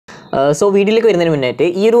So വീഡിയോയിലേക്ക് വരുന്നതിന് മുന്നേറ്റ്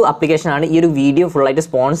ഈ ഒരു ആപ്ലിക്കേഷനാണ് ഈ ഒരു വീഡിയോ ഫുള്ളായിട്ട്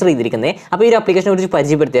സ്പോൺസർ ചെയ്തിരിക്കുന്നത്. അപ്പോൾ ഈ ഒരു ആപ്ലിക്കേഷനെ കുറിച്ച്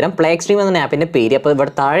പരിചയപ്പെടുത്തി തരാം. പ്ലേ എക്സ്ട്രീം എന്ന ആപ്പിൻ്റെ പേര്. അപ്പോൾ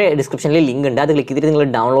ഇവിടെ താഴെ ഡിസ്ക്രിപ്ഷനിൽ ലിങ്ക് ഉണ്ട്, അത് ക്ലിക്ക് ചെയ്തിട്ട്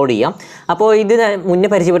നിങ്ങൾ ഡൗൺലോഡ് ചെയ്യാം. അപ്പോൾ ഇത് മുന്നേ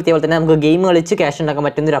പരിചയപ്പെടുത്തിയ പോലെ തന്നെ നമുക്ക് ഗെയിം കളിച്ച് ക്യാഷ് ഉണ്ടാക്കാൻ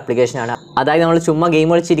പറ്റുന്ന ഒരു ആപ്ലിക്കേഷനാണ്. അതായത് നമ്മൾ ചുമ്മാ ഗെയിം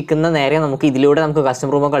കളിച്ചിരിക്കുന്ന നേരെ നമുക്ക് ഇതിലൂടെ നമുക്ക്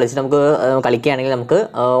കസ്റ്റമർ റൂമൊക്കെ കളിച്ചിട്ട് നമുക്ക് കളിക്കുകയാണെങ്കിൽ നമുക്ക്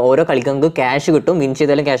ഓരോ കളിക്കും നമുക്ക് ക്യാഷ് കിട്ടും, വിൻ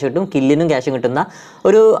ചെയ്താലും ക്യാഷ് കിട്ടും, കില്ലിനും ക്യാഷ് കിട്ടുന്ന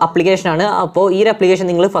ഒരു ആപ്ലിക്കേഷനാണ്. അപ്പോൾ ഈ ഒരു ആപ്ലിക്കേഷൻ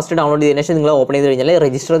നിങ്ങൾ ഫസ്റ്റ് ഡൗൺലോഡ് ചെയ്തതിനു ശേഷം നിങ്ങൾ ഓപ്പൺ ചെയ്ത് കഴിഞ്ഞാൽ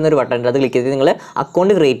രജിസ്റ്റർ എന്നൊരു ബട്ടൺ ഉണ്ട്, അത് ക്ലിക്ക് ചെയ്ത് നിങ്ങൾ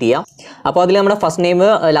അക്കൗണ്ട് ക്രിയേറ്റ് ചെയ്യാം. അപ്പോൾ അതിൽ നമ്മുടെ first name,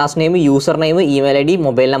 last name, user name, email I D,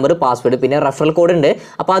 mobile number, password, പിന്നെ റെഫറൽ കോഡ് ഉണ്ട്.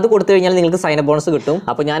 അപ്പോൾ അത് കൊടുത്തു കഴിഞ്ഞാൽ നിങ്ങൾക്ക് സൈൻ അപ്പ് ബോണസ് കിട്ടും.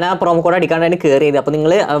 അപ്പോൾ ഞാൻ ആ പ്രോമോ കോഡ് അടിക്കാണ്ടാണ് കയറി ചെയ്ത്. അപ്പോൾ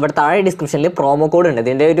നിങ്ങൾ ഇവിടെ താഴെ ഡിസ്ക്രിപ്ഷനിൽ പ്രോമോ കോഡ് ഉണ്ട്,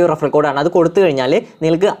 ഇതിൻ്റെ ഒരു റെഫറൽ കോഡാണ്. അത് കൊടുത്തു കഴിഞ്ഞാൽ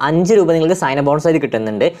നിങ്ങൾക്ക് 5 രൂപ നിങ്ങൾക്ക് സൈൻ അപ്പ് ബോണസ് ആയിട്ട്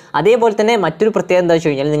കിട്ടുന്നുണ്ട്. അതേപോലെ തന്നെ മറ്റൊരു പ്രത്യേകത എന്താ വെച്ച്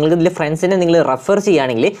കഴിഞ്ഞാൽ നിങ്ങൾക്ക് ഇതിൽ ഫ്രണ്ട്സിനെ നിങ്ങൾ റെഫർ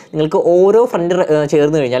ചെയ്യുകയാണെങ്കിൽ നിങ്ങൾക്ക് ഓരോ ഫ്രണ്ട്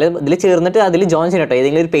ചേർന്ന് കഴിഞ്ഞാൽ ഇതിൽ ചേർന്നിട്ട് അതിൽ ജോയിൻ ചെയ്യണം കേട്ടോ.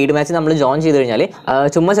 ഏതെങ്കിലും ഒരു പെയ്ഡ് മാച്ച് നമ്മൾ ജോയിൻ ചെയ്ത് കഴിഞ്ഞാൽ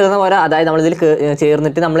ചുമ്മാ ചേർന്ന പോലെ, അതായത് നമ്മളിതിൽ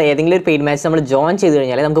ചേർന്നിട്ട് നമ്മൾ ഏതെങ്കിലും ഒരു പെയ്ഡ് മാച്ച് നമ്മൾ ജോയിൻ ചെയ്ത്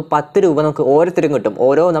കഴിഞ്ഞാൽ നമുക്ക് 10 രൂപ നമുക്ക് ഓരോരുത്തരും കിട്ടും.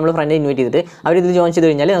 ഓരോ നമ്മൾ ഫ്രണ്ട് ഇൻവൈറ്റ് ചെയ്തിട്ട് അവർ ഇതിൽ ജോയിൻ ചെയ്ത്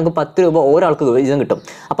കഴിഞ്ഞാൽ നമുക്ക് 10 രൂപ ഒരാൾക്ക് ഇതും കിട്ടും.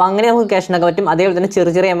 അപ്പോൾ അങ്ങനെ നമുക്ക് ക്യാഷ് ഉണ്ടാക്കാൻ പറ്റും. അതേപോലെ തന്നെ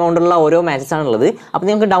ചെറിയ ചെറിയ എമൗണ്ടുള്ള ഓരോ മാച്ചസ് ആണുള്ളത്. അപ്പോൾ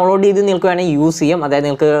നിങ്ങൾക്ക് ഡൗൺലോഡ് ചെയ്ത് നിങ്ങൾക്ക് വേണമെങ്കിൽ യൂസ് ചെയ്യാം, അതായത്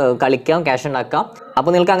നിങ്ങൾക്ക് കളിക്കാം, ക്യാഷ് ഉണ്ടാക്കാം.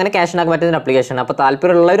 അപ്പോൾ നിങ്ങൾക്ക് അങ്ങനെ ക്യാഷ് ഉണ്ടാക്കാൻ പറ്റുന്ന ആപ്ലിക്കേഷൻ. അപ്പോൾ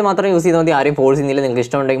താല്പര്യമുള്ളവർ മാത്രം യൂസ് ചെയ്താൽ മതി, ആരെയും ഫോഴ്സ് ചെയ്യുന്നില്ല, നിങ്ങൾക്ക്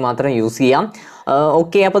ഇഷ്ടമുണ്ടെങ്കിൽ മാത്രം യൂസ് ചെയ്യാം.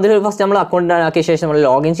 ഓക്കെ, അപ്പോൾ ഇതിൽ ഫസ്റ്റ് നമ്മൾ അക്കൗണ്ട് ആക്കിയ ശേഷം നമ്മൾ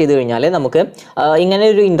ലോഗിൻ ചെയ്ത് കഴിഞ്ഞാൽ നമുക്ക് ഇങ്ങനെ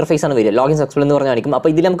ഒരു ഇൻ്റർഫേസ് ആണ് വരിക. ലോഗിൻ സക്സസ്ഫുൾ എന്ന് പറഞ്ഞ് കാണിക്കും. അപ്പോൾ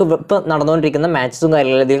ഇതിൽ നമുക്ക് ഇപ്പോൾ നടന്നുകൊണ്ടിരിക്കുന്ന മാച്ചസും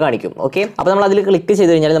കാര്യങ്ങളും ഇതിൽ കാണിക്കും. ഓക്കെ, അപ്പോൾ നമ്മൾ അതിൽ ക്ലിക്ക്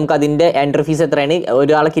ചെയ്ത് കഴിഞ്ഞാൽ നമുക്ക് അതിൻ്റെ എൻട്രി ഫീസ് എത്രയാണ്,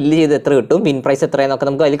 ഒരാളെ കില്ല് ചെയ്ത് എത്ര കിട്ടും, വിൻ പ്രൈസ് എത്രയെന്നൊക്കെ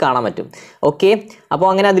നമുക്ക് അതിൽ കാണാൻ പറ്റും. ഓക്കെ, അപ്പോൾ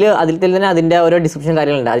അങ്ങനെ അതിൽ തന്നെ അതിൻ്റെ ഓരോ ഡിസ്ക്രിപ്ഷൻ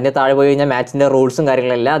കാര്യങ്ങളുണ്ട്. അതിൻ്റെ താഴെ പോയി കഴിഞ്ഞാൽ മാച്ചിൻ്റെ റൂൾസും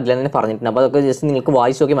കാര്യങ്ങളെല്ലാം അതിൽ തന്നെ പറഞ്ഞിട്ടുണ്ട്. അപ്പോൾ അതൊക്കെ ജസ്റ്റ് നിങ്ങൾക്ക്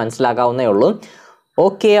വായിച്ച് നോക്കി മനസ്സിലാക്കാവുന്നേ ഉള്ളൂ.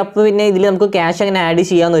 ഓക്കെ, അപ്പോൾ പിന്നെ ഇതിൽ നമുക്ക് ക്യാഷ് അങ്ങനെ ആഡ്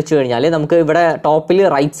ചെയ്യാമെന്ന് വെച്ച് കഴിഞ്ഞാൽ നമുക്ക് ഇവിടെ ടോപ്പിൽ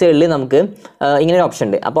റൈറ്റ് സൈഡിൽ നമുക്ക് ഇങ്ങനെ ഒരു ഓപ്ഷൻ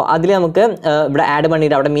ഉണ്ട്. അപ്പോൾ അതിൽ നമുക്ക് ഇവിടെ ആഡ്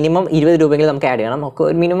പണിയിട്ട് അവിടെ മിനിമം 20 രൂപയെങ്കിലും നമുക്ക് ആഡ് ചെയ്യണം. നമുക്ക്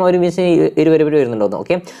ഒരു മിനിമം ഒരു മിനിറ്റ് 20 രൂപ വരുന്നുണ്ടോ.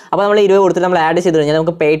 ഓക്കെ, അപ്പോൾ നമ്മൾ 20 കൊടുത്തിട്ട് നമ്മൾ ആഡ് ചെയ്ത് കഴിഞ്ഞാൽ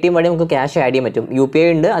നമുക്ക് പേടിഎം വഴി നമുക്ക് ക്യാഷ് ആഡ് ചെയ്യാൻ പറ്റും. UPI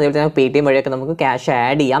ഉണ്ട്, അതേപോലെ തന്നെ പേടിഎം വഴിയൊക്കെ നമുക്ക് ക്യാഷ്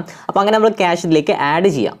ആഡ് ചെയ്യാം. അപ്പോൾ അങ്ങനെ നമ്മൾ ക്യാഷ് ഇതിലേക്ക്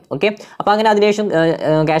ആഡ് ചെയ്യാം. ഓക്കെ, അപ്പോൾ അങ്ങനെ അതിനുശേഷം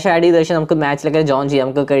ക്യാഷ് ആഡ് ചെയ്ത ശേഷം നമുക്ക് മാച്ചിലൊക്കെ ജോയിൻ ചെയ്യാം.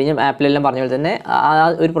 നമുക്ക് കഴിഞ്ഞ ആപ്പിലെല്ലാം പറഞ്ഞ പോലെ തന്നെ ആ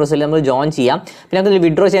ഒരു പ്രോസസ്സിൽ നമുക്ക് ജോയിൻ ചെയ്യാം. പിന്നെ നമുക്ക്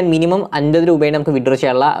വിഡ്രോ ചെയ്യാൻ മിനിമം 50 രൂപയാണ് നമുക്ക് വിഡ്രോ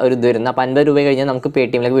ചെയ്യാനുള്ള ഒരു ഇത് വരുന്നത്. അപ്പോൾ 50 രൂപ കഴിഞ്ഞാൽ നമുക്ക്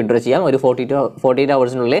പേടിഎമ്മിലേക്ക് വിഡ്രോ ചെയ്യാം. ഒരു 48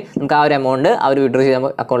 ഹവേഴ്സിനുള്ളിൽ നമുക്ക് ആ ഒരു എമൗണ്ട് ആ ഒരു വിഡ്രോ ചെയ്യാൻ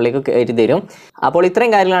അക്കൗണ്ടിലേക്ക് കയറ്റി തരും. അപ്പോൾ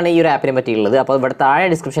ഇത്രയും കാര്യങ്ങളാണ് ഈ ഒരു ആപ്പിനെ പറ്റിയുള്ളത്. അപ്പോൾ ഇവിടെ താഴെ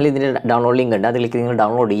ഡിസ്ക്രിപ്ഷനിൽ ഇതിൻ്റെ ഡൗൺലോഡ് ലിങ്ക് ഉണ്ട്, അതിലേക്ക് നിങ്ങൾ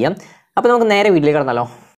ഡൗൺലോഡ് ചെയ്യാം. അപ്പോൾ നമുക്ക് നേരെ വീട്ടിലേക്ക് കടന്നാലോ.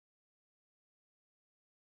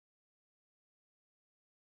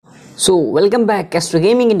 So welcome back. കാസ്ട്രോ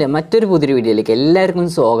ഗെയിമിങ്ങിൻ്റെ മറ്റൊരു പുതിയൊരു വീഡിയോയിലേക്ക് എല്ലാവർക്കും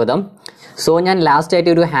സ്വാഗതം. സോ ഞാൻ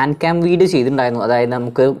ലാസ്റ്റായിട്ട് ഒരു ഹാൻഡ് ക്യാം വീഡിയോ ചെയ്തിട്ടുണ്ടായിരുന്നു. അതായത്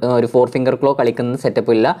നമുക്ക് ഒരു 4 ഫിംഗർ ക്ലോ കളിക്കുന്ന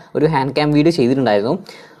സെറ്റപ്പ് ഇല്ല, ഒരു ഹാൻഡ് ക്യാം വീഡിയോ ചെയ്തിട്ടുണ്ടായിരുന്നു.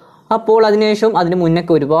 അപ്പോൾ അതിനുശേഷം അതിന്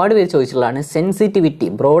മുന്നൊക്കെ ഒരുപാട് പേര് ചോദിച്ചിട്ടുള്ളതാണ് സെൻസിറ്റിവിറ്റി,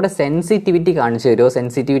 ബ്രോയുടെ സെൻസിറ്റിവിറ്റി കാണിച്ചു തരുമോ,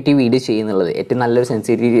 സെൻസിറ്റിവിറ്റി വീഡിയോ ചെയ്യുന്നുള്ളത്, ഏറ്റവും നല്ലൊരു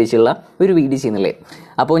സെൻസിറ്റിവിറ്റി വെച്ചുള്ള ഒരു വീഡിയോ ചെയ്യുന്നുള്ളത്.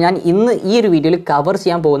 അപ്പോൾ ഞാൻ ഇന്ന് ഈ ഒരു വീഡിയോയിൽ കവർ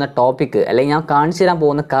ചെയ്യാൻ പോകുന്ന ടോപ്പിക്ക്, അല്ലെങ്കിൽ ഞാൻ കാണിച്ചു തരാൻ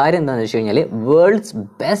പോകുന്ന കാര്യം എന്താണെന്ന് വെച്ച് കഴിഞ്ഞാൽ worlds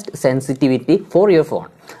best sensitivity for your phone.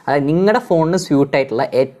 അതായത് നിങ്ങളുടെ ഫോണിന് സ്യൂട്ടായിട്ടുള്ള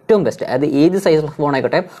ഏറ്റവും ബെസ്റ്റ്, അത് ഏത് സൈസുള്ള ഫോൺ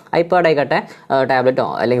ആയിക്കോട്ടെ, ഐപാഡ് ആയിക്കോട്ടെ, ടാബ്ലറ്റോ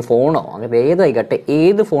അല്ലെങ്കിൽ ഫോണോ, അങ്ങനെ ഏതായിക്കോട്ടെ,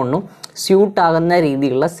 ഏത് ഫോണിനും സ്യൂട്ടാകുന്ന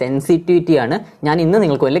രീതിയിലുള്ള സെൻസിറ്റിവിറ്റിയാണ് ഞാൻ ഇന്ന്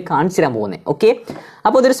നിങ്ങൾക്ക് വേണ്ടി കാണിച്ചു തരാൻ പോകുന്നത്. ഓക്കെ,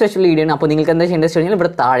 അപ്പോൾ ഇതൊരു സ്പെഷ്യൽ വീഡിയോ ആണ്. അപ്പോൾ നിങ്ങൾക്ക് എന്താ ചെയ്യേണ്ടത് വെച്ച് കഴിഞ്ഞാൽ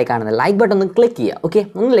ഇവിടെ താഴെ കാണുന്ന ലൈക്ക് ബട്ടൺ ഒന്ന് ക്ലിക്ക് ചെയ്യുക. ഓക്കെ,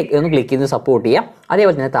 ഒന്ന് ക്ലിക്ക് ചെയ്ത് സപ്പോർട്ട് ചെയ്യുക.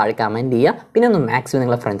 അതേപോലെ തന്നെ താഴെ കമൻറ്റ് ചെയ്യുക. പിന്നെ ഒന്ന് മാക്സിമം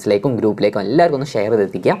നിങ്ങളുടെ ഫ്രണ്ട്സിലേക്കും ഗ്രൂപ്പിലേക്കും എല്ലാവർക്കും ഒന്ന് ഷെയർ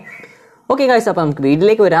ചെയ്തെത്തിക്കുക. ഓക്കെ ഗൈസ്, അപ്പോൾ നമുക്ക്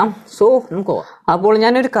വീട്ടിലേക്ക് വരാം. സോ നമുക്ക് അപ്പോൾ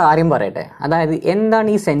ഞാനൊരു കാര്യം പറയട്ടെ. അതായത് എന്താണ്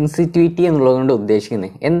ഈ സെൻസിറ്റിവിറ്റി എന്നുള്ളതുകൊണ്ട്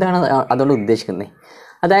ഉദ്ദേശിക്കുന്നത്, എന്താണ് അതുകൊണ്ട് ഉദ്ദേശിക്കുന്നത്?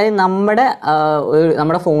 അതായത്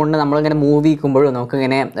നമ്മുടെ ഫോണിന് നമ്മളിങ്ങനെ മൂവ് ചെയ്യിക്കുമ്പോഴും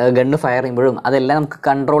നമുക്കിങ്ങനെ ഗണ്ണ് ഫയർ ചെയ്യുമ്പോഴും അതെല്ലാം നമുക്ക്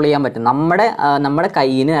കൺട്രോൾ ചെയ്യാൻ പറ്റും. നമ്മുടെ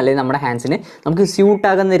കയ്യിന് അല്ലെങ്കിൽ നമ്മുടെ ഹാൻഡ്സിന് നമുക്ക്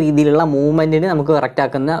സ്യൂട്ടാകുന്ന രീതിയിലുള്ള മൂവ്മെൻറ്റിന് നമുക്ക് കറക്റ്റ്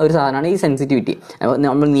ആക്കുന്ന ഒരു സാധനമാണ് ഈ സെൻസിറ്റിവിറ്റി.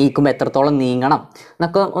 നമ്മൾ നീക്കുമ്പോൾ എത്രത്തോളം നീങ്ങണം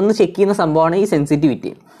എന്നൊക്കെ ഒന്ന് ചെക്ക് ചെയ്യുന്ന സംഭവമാണ് ഈ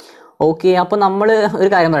സെൻസിറ്റിവിറ്റി. ഓക്കെ, അപ്പോൾ നമ്മൾ ഒരു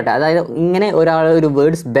കാര്യം പറയട്ടെ. അതായത് ഇങ്ങനെ ഒരാൾ ഒരു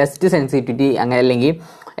വേർഡ്സ് ബെസ്റ്റ് സെൻസിറ്റിവിറ്റി അങ്ങനെ, അല്ലെങ്കിൽ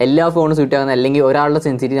എല്ലാ ഫോണും സ്യൂട്ട് ആകുന്ന, അല്ലെങ്കിൽ ഒരാളുടെ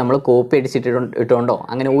സെൻസിറ്റിവിറ്റി നമ്മൾ കോപ്പി അടിച്ചിട്ടുണ്ടോ,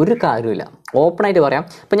 അങ്ങനെ ഒരു കാര്യമില്ല. ഓപ്പണായിട്ട് പറയാം.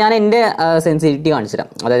 അപ്പോൾ ഞാൻ എൻ്റെ സെൻസിറ്റിവിറ്റി കാണിച്ചു തരാം.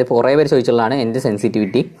 അതായത് കുറേ പേര് ചോദിച്ചുള്ളതാണ് എൻ്റെ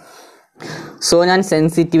സെൻസിറ്റിവിറ്റി. സോ ഞാൻ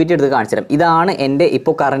സെൻസിറ്റിവിറ്റി എടുത്ത് കാണിച്ചു തരാം. ഇതാണ് എൻ്റെ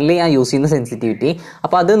ഇപ്പോൾ കറൻ്റ്ലി ഞാൻ യൂസ് ചെയ്യുന്ന സെൻസിറ്റിവിറ്റി.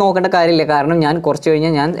 അപ്പോൾ അത് നോക്കേണ്ട കാര്യമില്ല, കാരണം ഞാൻ കുറച്ച്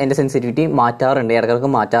കഴിഞ്ഞാൽ ഞാൻ എൻ്റെ സെൻസിറ്റിവിറ്റി മാറ്റാറുണ്ട്, ഇടയ്ക്കിടയ്ക്ക്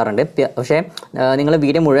മാറ്റാറുണ്ട്. പക്ഷേ നിങ്ങൾ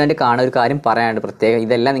വീഡിയോ മുഴുവനായിട്ട് കാണാൻ ഒരു കാര്യം പറയാനുണ്ട് പ്രത്യേകം.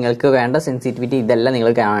 ഇതെല്ലാം നിങ്ങൾക്ക് വേണ്ട സെൻസിറ്റിവിറ്റി, ഇതെല്ലാം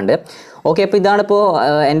നിങ്ങൾ കാണാനുണ്ട്. ഓക്കെ, അപ്പോൾ ഇതാണിപ്പോൾ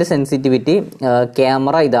എൻ്റെ സെൻസിറ്റിവിറ്റി.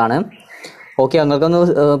 ക്യാമറ ഇതാണ്. ഓക്കെ, നിങ്ങൾക്കൊന്ന്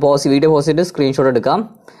വീഡിയോ പോസ്റ്റ് ചെയ്തിട്ട് സ്ക്രീൻഷോട്ട് എടുക്കാം.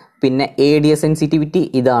 പിന്നെ ADS സെൻസിറ്റിവിറ്റി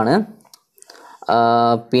ഇതാണ്.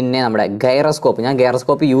 പിന്നെ നമ്മുടെ ഗൈറോസ്കോപ്പ്, ഞാൻ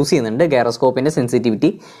ഗൈറോസ്കോപ്പ് യൂസ് ചെയ്യുന്നുണ്ട്. ഗൈറോസ്കോപ്പിൻ്റെ സെൻസിറ്റിവിറ്റി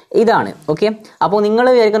ഇതാണ്. ഓക്കെ, അപ്പോൾ നിങ്ങൾ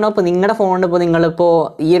വിചാരിക്കണം ഇപ്പോൾ നിങ്ങളുടെ ഫോണിൽ ഇപ്പോൾ നിങ്ങളിപ്പോൾ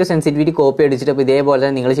ഈ ഒരു സെൻസിറ്റിവിറ്റി കോപ്പി അടിച്ചിട്ട് ഇപ്പോൾ ഇതേപോലെ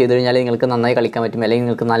തന്നെ നിങ്ങൾ ചെയ്ത് കഴിഞ്ഞാൽ നിങ്ങൾക്ക് നന്നായി കളിക്കാൻ പറ്റും, അല്ലെങ്കിൽ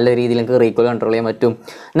നിങ്ങൾക്ക് നല്ല രീതിയിൽ നിങ്ങൾക്ക് റീകോൾ കൺട്രോൾ ചെയ്യാൻ പറ്റും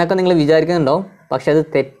എന്നൊക്കെ നിങ്ങൾ വിചാരിക്കുന്നുണ്ടോ. പക്ഷേ അത്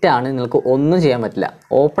തെറ്റാണ്. നിങ്ങൾക്ക് ഒന്നും ചെയ്യാൻ പറ്റില്ല.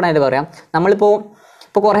 ഓപ്പണായിട്ട് പറയാം. നമ്മളിപ്പോൾ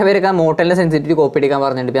ഇപ്പോൾ കുറേ പേരൊക്കെ മോട്ടലിൻ്റെ സെൻസിറ്റിവിറ്റി കോപ്പി അടിക്കാൻ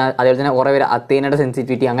പറഞ്ഞിട്ടുണ്ട്. പിന്നെ അതേപോലെ തന്നെ കുറേ പേര് അത്തേനയുടെ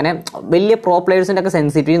സെൻസിറ്റിവിറ്റി, അങ്ങനെ വലിയ പ്രോ പ്ലേയേഴ്സിൻ്റെ ഒക്കെ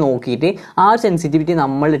സെൻസിറ്റിവിറ്റി നോക്കിയിട്ട് ആ ഒരു സെൻസിറ്റിവിറ്റി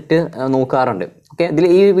നമ്മളിട്ട് നോക്കാറുണ്ട്. ഓക്കെ, ഇതിൽ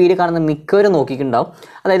ഈ വീഡിയോ കാണുന്ന മിക്കവരും നോക്കിയിട്ടുണ്ടാവും.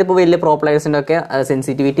 അതായത് ഇപ്പോൾ വലിയ പ്രോ പ്ലേയേഴ്സിൻ്റെ ഒക്കെ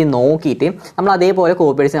സെൻസിറ്റിവിറ്റി നോക്കിയിട്ട് നമ്മൾ അതേപോലെ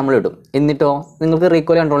കോപ്പി അടിച്ച് നമ്മൾ ഇടും. എന്നിട്ടോ നിങ്ങൾക്ക്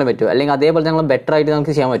റീകോൾ കൺട്രോൾ ചെയ്യാൻ പറ്റുമോ? അല്ലെങ്കിൽ അതേപോലെ നമ്മൾ ബെറ്റർ ആയിട്ട്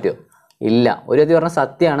നമുക്ക് ചെയ്യാൻ പറ്റുമോ? ഇല്ല. ഒരു വ്യക്തി പറഞ്ഞ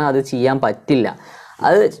സത്യമാണ്, അത് ചെയ്യാൻ പറ്റില്ല.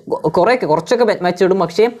 അത് കുറച്ചൊക്കെ മെച്ചപ്പെടും,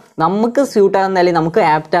 പക്ഷേ നമുക്ക് സ്യൂട്ട് ആകുന്ന അല്ലെങ്കിൽ നമുക്ക്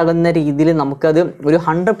ആപ്റ്റ് ആകുന്ന രീതിയിൽ നമുക്കത് ഒരു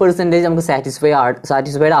 100% നമുക്ക്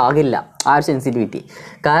സാറ്റിസ്ഫൈഡ് ആകില്ല ആ ഒരു സെൻസിറ്റിവിറ്റി.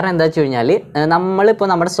 കാരണം എന്താ വെച്ച് കഴിഞ്ഞാൽ നമ്മളിപ്പോൾ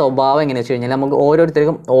നമ്മുടെ സ്വഭാവം എങ്ങനെയാണെന്ന് വെച്ച് കഴിഞ്ഞാൽ നമുക്ക്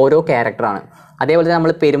ഓരോരുത്തർക്കും ഓരോ ക്യാരക്ടറാണ്. അതേപോലെ തന്നെ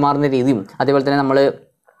നമ്മൾ പെരുമാറുന്ന രീതിയും അതേപോലെ തന്നെ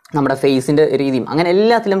നമ്മുടെ ഫേസിൻ്റെ രീതിയും അങ്ങനെ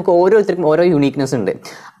എല്ലാത്തിലും നമുക്ക് ഓരോരുത്തർക്കും ഓരോ യൂണീക്നെസ് ഉണ്ട്.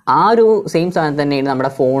 ആ ഒരു സെയിം സാധനം തന്നെയാണ് നമ്മുടെ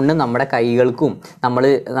ഫോണിനും നമ്മുടെ കൈകൾക്കും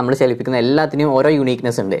നമ്മൾ ചലിപ്പിക്കുന്ന എല്ലാത്തിനും ഓരോ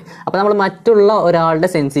യൂണീക്നെസ് ഉണ്ട്. അപ്പോൾ നമ്മൾ മറ്റുള്ള ഒരാളുടെ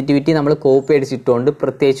സെൻസിറ്റിവിറ്റി നമ്മൾ കോപ്പി അടിച്ചിട്ടുകൊണ്ട്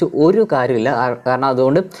പ്രത്യേകിച്ച് ഒരു കാര്യമില്ല. കാരണം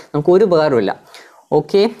അതുകൊണ്ട് നമുക്ക് ഒരു ഉപകാരമില്ല.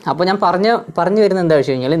 ഓക്കെ, അപ്പോൾ ഞാൻ പറഞ്ഞു വരുന്നത് എന്താ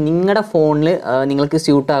വെച്ച് കഴിഞ്ഞാൽ നിങ്ങളുടെ ഫോണിൽ നിങ്ങൾക്ക്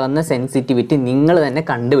സ്യൂട്ടാകുന്ന സെൻസിറ്റിവിറ്റി നിങ്ങൾ തന്നെ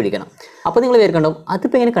കണ്ടുപിടിക്കണം. അപ്പോൾ നിങ്ങൾ വിചാരിക്കണ്ടാവും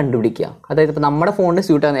അതിപ്പോൾ എങ്ങനെ കണ്ടുപിടിക്കുക? അതായത് ഇപ്പോൾ നമ്മുടെ ഫോണിൽ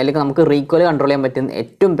സ്യൂട്ടാകുന്ന അല്ലെങ്കിൽ നമുക്ക് റീകോൾ കൺട്രോൾ ചെയ്യാൻ പറ്റുന്ന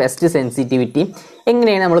ഏറ്റവും ബെസ്റ്റ് സെൻസിറ്റിവിറ്റി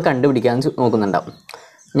എങ്ങനെയാണ് നമ്മൾ കണ്ടുപിടിക്കാമെന്ന് നോക്കുന്നുണ്ടാവും.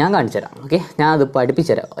 ഞാൻ കാണിച്ചു തരാം. ഓക്കെ, ഞാൻ അത്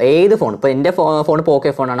പഠിപ്പിച്ചു തരാം. ഏത് ഫോൺ, ഇപ്പോൾ എൻ്റെ ഫോൺ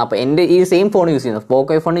പോക്കോ ഫോണാണ്. അപ്പോൾ എൻ്റെ ഈ സെയിം ഫോൺ യൂസ് ചെയ്യുന്നത്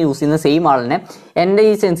പോക്കോ ഫോൺ യൂസ് ചെയ്യുന്ന സെയിം ആളിനെ എൻ്റെ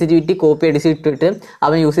ഈ സെൻസിറ്റിവിറ്റി കോപ്പി അടിച്ചിട്ടിട്ട്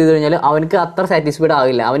അവൻ യൂസ് ചെയ്ത് കഴിഞ്ഞാൽ അവനക്ക് അത്ര സാറ്റിസ്ഫൈഡ്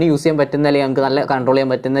ആകില്ല. അവന് യൂസ് ചെയ്യാൻ പറ്റുന്ന അല്ലെങ്കിൽ നമുക്ക് നല്ല കൺട്രോൾ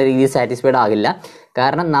ചെയ്യാൻ പറ്റുന്ന രീതിയിൽ സാറ്റിസ്ഫൈഡ് ആകില്ല.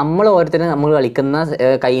 കാരണം നമ്മൾ ഓരോരുത്തരും നമ്മൾ കളിക്കുന്ന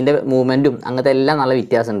കൈയിൻ്റെ മൂവ്മെൻറ്റും അങ്ങനത്തെ എല്ലാം നല്ല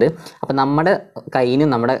വ്യത്യാസമുണ്ട്. അപ്പോൾ നമ്മുടെ കൈയിനും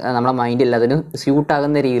നമ്മുടെ മൈൻഡ് എല്ലാത്തിനും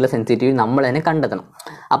സ്യൂട്ടാകുന്ന രീതിയിലുള്ള സെൻസിറ്റിവിറ്റി നമ്മൾ തന്നെ കണ്ടെത്തണം.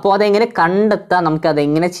 അപ്പോൾ അതെങ്ങനെ കണ്ടെത്താം, നമുക്ക്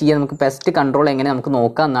അതെങ്ങനെ ചെയ്യാം, നമുക്ക് ബെസ്റ്റ് കൺട്രോൾ എങ്ങനെ നമുക്ക്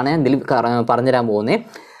നോക്കാം എന്നാണ് ഞാൻ ഇതിൽ പറഞ്ഞുതരാൻ പോകുന്നത്.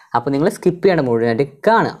 അപ്പോൾ നിങ്ങൾ സ്കിപ്പ് ചെയ്യേണ്ട മുഴുവനായിട്ട്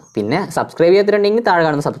കാണുക. പിന്നെ സബ്സ്ക്രൈബ് ചെയ്തിട്ടുണ്ടെങ്കിൽ താഴെ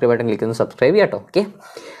കാണുന്ന സബ്സ്ക്രൈബ് ബട്ടൺ ക്ലിക്ക് ചെയ്ത് സബ്സ്ക്രൈബ് ചെയ്യാം കേട്ടോ. ഓക്കെ,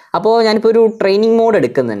 അപ്പോൾ ഞാനിപ്പോൾ ഒരു ട്രെയിനിങ് മോഡ്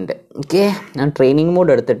എടുക്കുന്നുണ്ട്. ഓക്കെ, ഞാൻ ട്രെയിനിങ്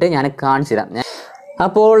മോഡ് എടുത്തിട്ട് ഞാൻ കാണിച്ചു തരാം.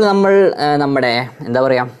 അപ്പോൾ നമ്മുടെ എന്താ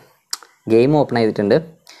പറയുക ഗെയിം ഓപ്പൺ ചെയ്തിട്ടുണ്ട്.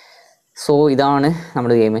 സോ ഇതാണ്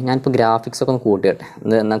നമ്മുടെ ഗെയിം. ഞാനിപ്പോൾ ഗ്രാഫിക്സൊക്കെ ഒന്ന് കൂട്ടിയിട്ടെ,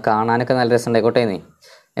 എന്നാൽ കാണാനൊക്കെ നല്ല രസം ഉണ്ടായിക്കോട്ടെ.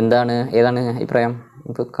 ഏതാണ് അഭിപ്രായം?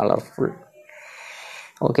 നമുക്ക് കളർഫുൾ.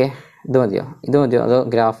 ഓക്കെ, ഇത് മതിയോ അതോ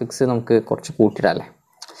ഗ്രാഫിക്സ് നമുക്ക് കുറച്ച് കൂട്ടിയിടാമല്ലേ?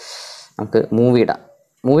 നമുക്ക് മൂവി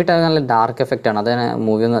ഇട്ടാൽ നല്ല ഡാർക്ക് എഫക്റ്റാണ്, അതാണ്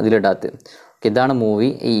മൂവി ഒന്നും അതിലിടാത്തത്. ഓക്കെ, ഇതാണ് മൂവി.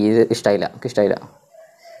 ഇത് ഇഷ്ടമായില്ല.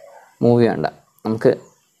 മൂവി വേണ്ട, നമുക്ക്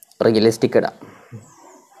റിയലിസ്റ്റിക് ഇടാം.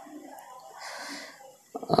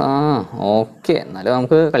 ഓക്കെ, എന്നാലും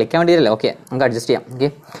നമുക്ക് കളിക്കാൻ വേണ്ടിയില്ലല്ലോ. ഓക്കെ, നമുക്ക് അഡ്ജസ്റ്റ് ചെയ്യാം. ഓക്കെ,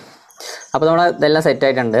 അപ്പോൾ നമ്മുടെ ഇതെല്ലാം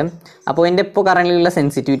സെറ്റായിട്ടുണ്ട്. അപ്പോൾ എൻ്റെ ഇപ്പോൾ കറൻറ്റിലുള്ള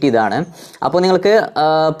സെൻസിറ്റിവിറ്റി ഇതാണ്. അപ്പോൾ നിങ്ങൾക്ക്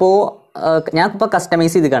ഞാൻ ഇപ്പോൾ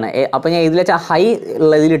കസ്റ്റമൈസ് ചെയ്തിരിക്കുകയാണ്. അപ്പോൾ ഞാൻ ഇതിൽ വെച്ചാൽ ഹൈ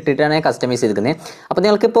ഉള്ളതിൽ ഇട്ടിട്ടാണ് ഞാൻ കസ്റ്റമൈസ് ചെയ്തിരിക്കുന്നത്. അപ്പോൾ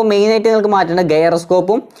നിങ്ങൾക്കിപ്പോൾ മെയിനായിട്ട് നിങ്ങൾക്ക് മാറ്റേണ്ട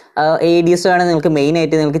ഗൈറോസ്കോപ്പും ADS ആണ് നിങ്ങൾക്ക്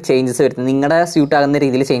മെയിനായിട്ട് നിങ്ങൾക്ക് ചേഞ്ചസ് വരുത്തുന്നത്, നിങ്ങളുടെ സ്യൂട്ട് ആകുന്ന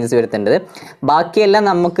രീതിയിൽ ചേഞ്ചസ് വരുത്തേണ്ടത്. ബാക്കിയെല്ലാം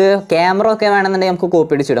നമുക്ക് ക്യാമറ ഒക്കെ വേണമെന്നുണ്ടെങ്കിൽ നമുക്ക്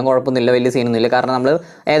കോപ്പി അടിച്ചിടാം, കുഴപ്പമൊന്നുമില്ല, വലിയ സീനൊന്നുമില്ല. കാരണം നമ്മൾ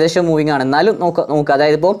ഏകദേശം മൂവിങ് ആണ്. എന്നാലും നോക്കുക.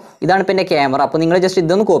 അതായത് ഇപ്പോൾ ഇതാണ് ഇപ്പോൾ എൻ്റെ ക്യാമറ. അപ്പോൾ നിങ്ങൾ ജസ്റ്റ്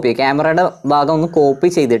ഇതൊന്ന് കോപ്പി ചെയ്യുക, ക്യാമറയുടെ ഭാഗം ഒന്ന് കോപ്പി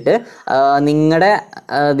ചെയ്തിട്ട് നിങ്ങളുടെ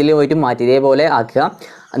ഇതിൽ പോയിട്ട് മാറ്റി ഇതേപോലെ ആക്കുക.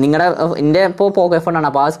 എൻ്റെ ഇപ്പോൾ പോക്കോ ഫോണാണ്.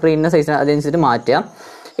 അപ്പോൾ ആ സ്ക്രീനിൻ്റെ സൈസ് അതനുസരിച്ച് മാറ്റുക.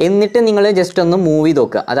 എന്നിട്ട് നിങ്ങൾ ജസ്റ്റ് ഒന്ന് മൂവ് ചെയ്ത്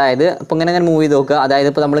നോക്കുക. അതായത് ഇപ്പോൾ ഇങ്ങനെ മൂവ് ചെയ്ത് നോക്കുക. അതായത്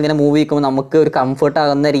ഇപ്പോൾ നമ്മളിങ്ങനെ മൂവ് ചെയ്യിക്കുമ്പോൾ നമുക്ക് ഒരു കംഫർട്ട്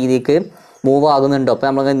ആകുന്ന രീതിക്ക് മൂവ് ആകുന്നുണ്ടോ? അപ്പോൾ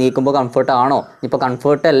നമ്മളിങ്ങനെ നീക്കുമ്പോൾ കംഫർട്ട് ആണോ? ഇപ്പോൾ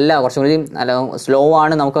കംഫർട്ട് അല്ല, കുറച്ചും കൂടി നല്ല സ്ലോ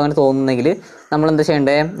ആണ് നമുക്ക് അങ്ങനെ തോന്നുന്നെങ്കിൽ നമ്മൾ എന്താ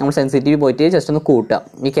ചെയ്യേണ്ടത്? നമ്മൾ സെൻസിറ്റീവ് പോയിട്ട് ജസ്റ്റ് ഒന്ന് കൂട്ടുക.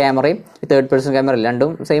 ഈ ക്യാമറയും തേർഡ് പേഴ്സൺ ക്യാമറ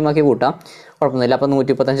രണ്ടും സെയിം ആക്കി കൂട്ടാം, കുഴപ്പമൊന്നുമില്ല. അപ്പോൾ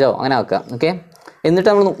 135 അങ്ങനെ ആക്കുക. ഓക്കെ, എന്നിട്ട്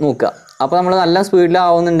നമ്മൾ നോക്കുക. അപ്പോൾ നമ്മൾ നല്ല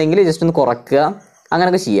സ്പീഡിലാവുന്നുണ്ടെങ്കിൽ ജസ്റ്റ് ഒന്ന് കുറയ്ക്കുക,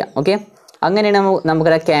 അങ്ങനെയൊക്കെ ചെയ്യാം. ഓക്കെ, അങ്ങനെയാണ്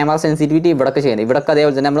നമുക്കൊരു ക്യാമറ സെൻസിറ്റിവിറ്റി ഇവിടെയൊക്കെ ചെയ്യുന്നത്. ഇവിടെയൊക്കെ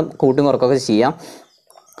അതേപോലെ തന്നെ നമ്മൾ കൂട്ടും കുറക്കൊക്കെ ചെയ്യാം.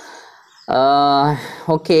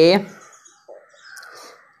 ഓക്കെ,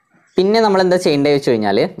 പിന്നെ നമ്മളെന്താ ചെയ്യേണ്ടത് വെച്ച്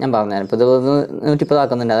കഴിഞ്ഞാൽ ഞാൻ പറഞ്ഞുതരാം. ഇപ്പോൾ ഇത് 130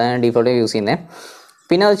 ആക്കുന്നുണ്ട്, അതാണ് ഡീഫോൾട്ട് യൂസ് ചെയ്യുന്നത്.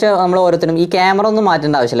 പിന്നെ വെച്ചാൽ നമ്മൾ ഓരോരുത്തരും ഈ ക്യാമറ ഒന്നും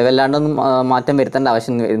മാറ്റേണ്ട ആവശ്യമില്ല, വല്ലാണ്ടൊന്നും മാറ്റം വരുത്തേണ്ട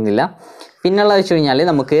ആവശ്യം വരുന്നില്ല. പിന്നെയുള്ളത് വെച്ച് കഴിഞ്ഞാൽ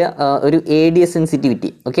നമുക്ക് ഒരു ADS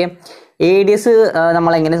സെൻസിറ്റിവിറ്റി. ഓക്കെ, ADS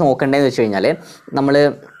നമ്മളെങ്ങനെ നോക്കേണ്ടതെന്ന് വെച്ച് കഴിഞ്ഞാൽ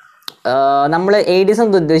നമ്മൾ ADS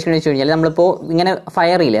എന്ന് ഉദ്ദേശിക്കുന്നത് വെച്ച് കഴിഞ്ഞാൽ നമ്മളിപ്പോൾ ഇങ്ങനെ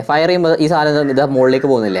ഫയർ ചെയ്യുമ്പോൾ ഈ സാധനം ഇത് മുകളിലേക്ക്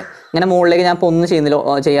പോകുന്നില്ലേ? ഇങ്ങനെ മുകളിലേക്ക് ഞാൻ ഇപ്പോൾ ഒന്നും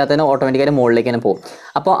ചെയ്യാത്തതിന് ഓട്ടോമാറ്റിക്കായിട്ട് മുകളിലേക്ക് തന്നെ പോകും.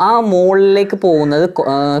 അപ്പോൾ ആ മുകളിലേക്ക് പോകുന്നത്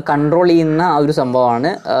കൺട്രോൾ ചെയ്യുന്ന ആ ഒരു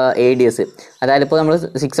സംഭവമാണ് ADS. അതായത് ഇപ്പോൾ നമ്മൾ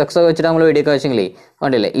 6x വെച്ചിട്ട് നമ്മൾ വീഡിയോ ഒക്കെ വെച്ചെങ്കിലേ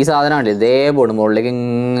കണ്ടില്ലേ, ഈ സാധനമാണ് ഇതേ പോകും മുകളിലേക്ക്,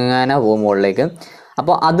 ഇങ്ങനെ പോകും മുകളിലേക്ക്.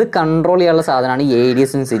 അപ്പോൾ അത് കൺട്രോൾ ചെയ്യാനുള്ള സാധനമാണ് ഈ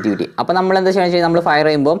ADS സെൻസിറ്റിവിറ്റി. അപ്പോൾ നമ്മൾ എന്താ ചെയ്യുക, നമ്മൾ ഫയർ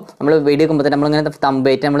ചെയ്യുമ്പോൾ നമ്മൾ വീഡിയോ എടുക്കുമ്പോൾ തന്നെ നമ്മളിങ്ങനെ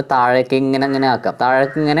തമ്പേറ്റ് നമ്മൾ താഴേക്ക് ഇങ്ങനെ ആക്കാം.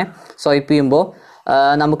 താഴേക്ക് ഇങ്ങനെ സ്വൈപ്പ് ചെയ്യുമ്പോൾ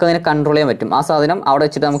നമുക്കതിനെ കൺട്രോൾ ചെയ്യാൻ പറ്റും. ആ സാധനം അവിടെ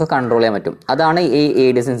വെച്ചിട്ട് നമുക്ക് കൺട്രോൾ ചെയ്യാൻ പറ്റും. അതാണ് ഈ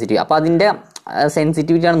ADS സെൻസിറ്റിവിറ്റി. അപ്പോൾ അതിൻ്റെ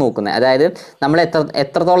സെൻസിറ്റിവിറ്റിയാണ് നോക്കുന്നത്. അതായത് നമ്മൾ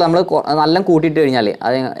എത്രത്തോളം നമ്മൾ നല്ല കൂട്ടിയിട്ട് കഴിഞ്ഞാൽ,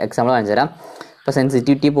 അത് എക്സാമ്പിൾ കാണിച്ചു തരാം. ഇപ്പോൾ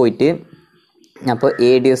സെൻസിറ്റിവിറ്റി പോയിട്ട് അപ്പോൾ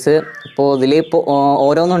എ ഡി എസ് ഇപ്പോൾ ഇതിൽ ഇപ്പോൾ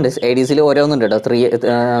ഓരോന്നുണ്ട്, എ ഡി എസിൽ ഓരോന്നുണ്ട് കേട്ടോ.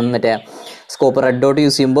 മറ്റേ സ്കോപ്പ് റെഡ് ഡോട്ട്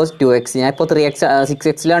യൂസ് ചെയ്യുമ്പോൾ 2x, ഞാൻ ഇപ്പോൾ 3x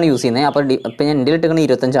 6x യൂസ് ചെയ്യുന്നത്. അപ്പോൾ ഇപ്പോൾ ഞാൻ എൻ്റെ ഇട്ടിരിക്കുന്നത്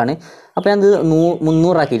 25 അപ്പോൾ ഞാൻ ഇത്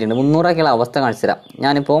 300 ആക്കിയിട്ടുണ്ട്. 300 ആക്കിയുള്ള അവസ്ഥ കാണിച്ചു തരാം.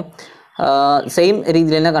 ഞാനിപ്പോൾ സെയിം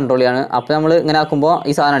രീതിയിൽ തന്നെ കൺട്രോൾ ചെയ്യാണ്. അപ്പോൾ നമ്മൾ ഇങ്ങനെ ആക്കുമ്പോൾ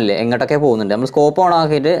ഈ സാധനമല്ലേ എങ്ങോട്ടൊക്കെ പോകുന്നുണ്ട്. നമ്മൾ സ്കോപ്പ് ഓൺ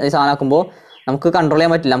ആക്കിയിട്ട് ഈ സാധനം ആക്കുമ്പോൾ നമുക്ക് കൺട്രോൾ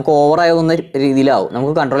ചെയ്യാൻ പറ്റില്ല. നമുക്ക് ഓവറാകുന്ന രീതിയിലാവും,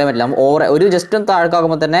 നമുക്ക് കൺട്രോൾ ചെയ്യാൻ പറ്റില്ല. ഒരു ജസ്റ്റ് ഒന്ന്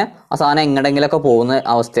താഴേക്കാക്കുമ്പോൾ തന്നെ ആ സാധനം എങ്ങോട്ടെങ്കിലൊക്കെ പോകുന്ന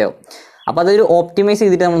അവസ്ഥയാവും. അപ്പോൾ അതൊരു ഓപ്റ്റിമൈസ്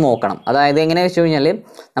ചെയ്തിട്ട് നമ്മൾ നോക്കണം. അതായത് എങ്ങനെയാണെന്ന് വെച്ച് കഴിഞ്ഞാൽ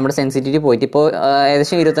നമ്മുടെ സെൻസിറ്റിവിറ്റി പോയിട്ട് ഇപ്പോൾ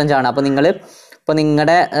ഏകദേശം 25 അപ്പോൾ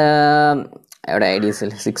നിങ്ങളുടെ എവിടെ ഐ ഡി എസിൽ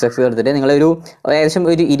 6x എടുത്തിട്ട് നിങ്ങളൊരു ഏകദേശം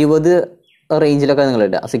ഒരു 20 റേഞ്ചിലൊക്കെ നിങ്ങൾ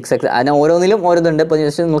ഇടുക. 6x അതിന് ഓരോന്നിലും ഓരോന്നുണ്ട്. ഇപ്പോൾ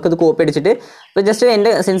ജസ്റ്റ് നിങ്ങൾക്കത് കോപ്പി അടിച്ചിട്ട് ഇപ്പോൾ ജസ്റ്റ്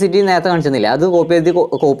എൻ്റെ സെൻസിറ്റിവിറ്റി നേരത്തെ കാണിച്ചിരുന്നില്ല, അത് കോപ്പി ചെയ്ത്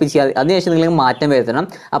കോപ്പി ചെയ്യുക. അതിനുശേഷം നിങ്ങൾ മാറ്റം വരുത്തണം.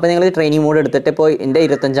 അപ്പോൾ നിങ്ങൾ ട്രെയിനിങ് മോഡ് എടുത്തിട്ട് ഇപ്പോൾ എൻ്റെ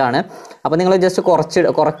 25 അപ്പോൾ നിങ്ങൾ ജസ്റ്റ്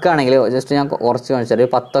കുറക്കുകയാണെങ്കിൽ ജസ്റ്റ് ഞാൻ കുറച്ച് കാണിച്ചാൽ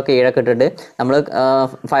 10 7 ഇട്ടിട്ട് നമ്മൾ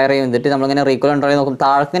ഫയർ ചെയ്തിട്ട് നമ്മളിങ്ങനെ റീകോൾ കൺട്രോൾ ചെയ്ത് നോക്കും.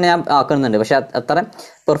 താഴേക്ക് ഞാൻ ആക്കുന്നുണ്ട്, പക്ഷേ അത്ര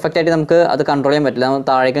പെർഫെക്റ്റ് ആയിട്ട് നമുക്ക് അത് കൺട്രോൾ ചെയ്യാൻ പറ്റില്ല, നമ്മൾ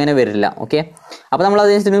താഴേക്ക് അങ്ങനെ വരില്ല. ഓക്കെ, അപ്പോൾ നമ്മൾ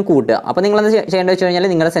അതിനനുസരിച്ച് കൂട്ടുക. അപ്പോൾ നിങ്ങളത് ചെയ്യേണ്ടത് വെച്ച് കഴിഞ്ഞാൽ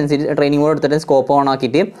നിങ്ങളുടെ സെൻസിറ്റീവ് ട്രെയിനിങ് മോഡ് എടുത്തിട്ട് സ്കോപ്പ് ഓൺ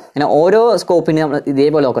ആക്കിയിട്ട് ഇങ്ങനെ ഓരോ സ്കോപ്പിന് നമ്മൾ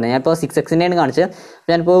ഇതേപോലെ നോക്കണം. ഞാനിപ്പോൾ 6xൻ്റെയാണ് കാണിച്ചത്.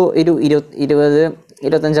 ഞാനിപ്പോൾ ഒരു 20-25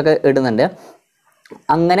 ഇടുന്നുണ്ട്.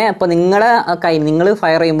 അങ്ങനെ അപ്പോൾ നിങ്ങൾ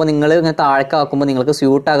ഫയർ ചെയ്യുമ്പോൾ നിങ്ങൾ ഇങ്ങനെ താഴേക്ക് ആക്കുമ്പോൾ നിങ്ങൾക്ക്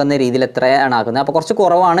സ്യൂട്ടാകുന്ന രീതിയിൽ എത്രയാണ് ആക്കുന്നത്. അപ്പോൾ കുറച്ച്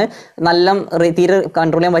കുറവാണ്, നല്ല തീരെ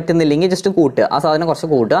കൺട്രോൾ ചെയ്യാൻ പറ്റുന്നില്ലെങ്കിൽ ജസ്റ്റ് കൂട്ടുക, ആ സാധനം കുറച്ച്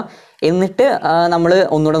കൂട്ടുക. എന്നിട്ട് നമ്മൾ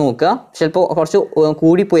ഒന്നുകൂടെ നോക്കുക. ചിലപ്പോൾ കുറച്ച്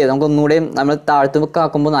കൂടിപ്പോയി നമുക്ക് ഒന്നുകൂടെ നമ്മൾ താഴ്ത്തുമൊക്കെ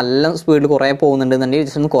ആക്കുമ്പോൾ നല്ല സ്പീഡിൽ കുറേ പോകുന്നുണ്ടെന്നുണ്ടെങ്കിൽ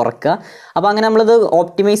ജസ്റ്റ് ഒന്ന് കുറക്കുക. അപ്പോൾ അങ്ങനെ നമ്മളത്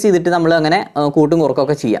ഓപ്റ്റിമൈസ് ചെയ്തിട്ട് നമ്മൾ അങ്ങനെ കൂട്ടും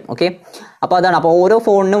കുറക്കുകയൊക്കെ ചെയ്യാം. ഓക്കെ, അപ്പോൾ അതാണ്. അപ്പോൾ ഓരോ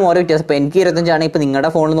ഫോണിനും ഓരോ വ്യത്യാസം. ഇപ്പോൾ എനിക്ക് 25 ഇപ്പോൾ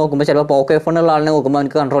നിങ്ങളുടെ ഫോണിൽ നോക്കുമ്പോൾ ചിലപ്പോൾ പോക്കോ ഫോണുള്ള ആളിനെ നോക്കുമ്പോൾ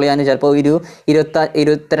എനിക്ക് കൺട്രോൾ ചെയ്യാൻ ചിലപ്പോൾ ഒരു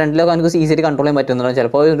 22 എനിക്ക് ഈസിയായിട്ട് കൺട്രോൾ ചെയ്യാൻ പറ്റുന്നുണ്ടാവും.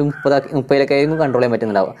 ചിലപ്പോൾ ഒരു 30 ആയിരിക്കും കൺട്രോൾ ചെയ്യാൻ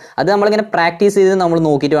പറ്റുന്നുണ്ടാവും. അത് നമ്മളിങ്ങനെ പ്രാക്ടീസ് ചെയ്ത് നമ്മൾ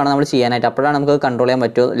നോക്കിയിട്ട് വേണം നമ്മൾ ചെയ്യാനായിട്ട്. അപ്പോഴാണ് നമുക്ക് കൺട്രോൾ ചെയ്യാൻ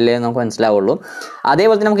പറ്റുമോ ഇല്ലേ നമുക്ക് മനസ്സിലാവുള്ളൂ.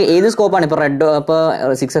 അതേപോലെ തന്നെ നമുക്ക് ഏത് സ്കോപ്പാണ് ഇപ്പോൾ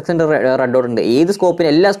 6xൻ്റെ റെഡ് ഡോട്ട് ഉണ്ട്, ഏത് സ്കോപ്പിന്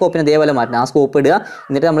എല്ലാ സ്കോപ്പിനും ഇതേപോലെ മാറ്റണം. ആ സ്കോപ്പ് ഇടുക,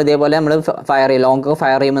 എന്നിട്ട് നമ്മൾ ഇതേപോലെ നമ്മൾ ഫയർ ചെയ്യും. ലോങ്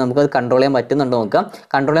ഫയർ ചെയ്യുമ്പോൾ നമുക്ക് കൺട്രോൾ ചെയ്യാൻ പറ്റുന്നുണ്ടോ നോക്കുക.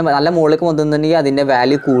 കൺട്രോൾ ചെയ്യാൻ നല്ല മുകളിലേക്ക് വന്നിട്ടുണ്ടെങ്കിൽ അതിൻ്റെ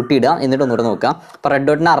വാല്യൂ കൂട്ടിയിടുക, എന്നിട്ട് ഒന്നുകൂടെ നോക്കുക. ഇപ്പോൾ റെഡ്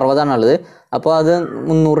ഡോട്ടിന് 60 ഉള്ളത്, അപ്പോൾ അത്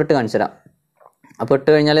 300 ഇട്ട് കാണിച്ചു തരാം. അപ്പോൾ ഇട്ട്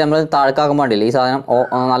കഴിഞ്ഞാൽ നമ്മൾ താഴേക്കാക്കാൻ പാടില്ല. ഈ സാധനം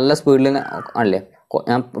നല്ല സ്പീഡിൽ ആണല്ലേ,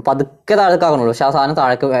 ഞാൻ പതുക്കെ താഴേക്കാക്കണുള്ളൂ, പക്ഷേ ആ സാധനം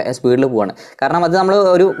താഴേക്ക് സ്പീഡിൽ പോവാണ്. കാരണം അത് നമ്മൾ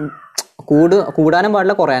ഒരു കൂടാനും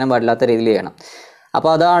പാടില്ല കുറയാനും പാടില്ലാത്ത രീതിയിൽ ചെയ്യണം. അപ്പോൾ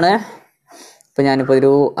അതാണ്. ഇപ്പോൾ ഞാനിപ്പോൾ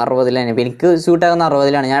ഒരു 60 ഇപ്പോൾ എനിക്ക് സ്യൂട്ടാകുന്ന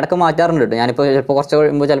 60 ഞാൻ ഇടയ്ക്ക് മാറ്റാറുണ്ട് കേട്ടോ. ഞാനിപ്പോൾ ചിലപ്പോൾ കുറച്ച്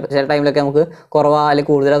കഴിയുമ്പോൾ ചില ടൈമിലൊക്കെ നമുക്ക് കുറവാ അല്ലെങ്കിൽ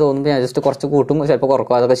കൂടുതലാണ് തോന്നുമ്പോൾ ഞാൻ ജസ്റ്റ് കുറച്ച് കൂട്ടും, ചിലപ്പോൾ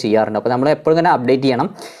കുറക്കുക, അതൊക്കെ ചെയ്യാറുണ്ട്. അപ്പോൾ നമ്മൾ എപ്പോഴും ഇങ്ങനെ അപ്ഡേറ്റ് ചെയ്യണം.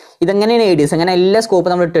 ഇതെങ്ങനെയാണ് ഐഡിയസ്, അങ്ങനെ എല്ലാ സ്കോപ്പ്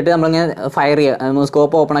നമ്മൾ ഇട്ടിട്ട് നമ്മളിങ്ങനെ ഫയർ ചെയ്യുക,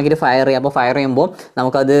 സ്കോപ്പ് ഓപ്പൺ ആക്കിയിട്ട് ഫയർ ചെയ്യുക. അപ്പോൾ ഫയർ ചെയ്യുമ്പോൾ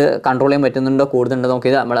നമുക്കത് കൺട്രോൾ ചെയ്യാൻ പറ്റുന്നുണ്ടോ കൂടുന്നുണ്ടോ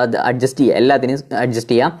നോക്കിയിട്ട് നമ്മൾ അത് അഡ്ജസ്റ്റ് ചെയ്യുക, എല്ലാത്തിനും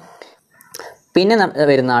അഡ്ജസ്റ്റ് ചെയ്യാം. പിന്നെ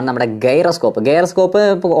വരുന്നതാണ് നമ്മുടെ ഗൈറോസ്കോപ്പ്. ഗൈറോസ്കോപ്പ്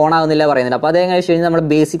ഇപ്പോൾ ഓൺ ആകുന്നില്ല പറയുന്നില്ല. അപ്പോൾ അതെങ്ങനെ വെച്ച് കഴിഞ്ഞാൽ നമ്മുടെ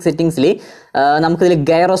ബേസിക് സെറ്റിങ്സിൽ നമുക്കിതിൽ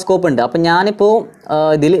ഗൈറോസ്കോപ്പ് ഉണ്ട്. അപ്പോൾ ഞാനിപ്പോൾ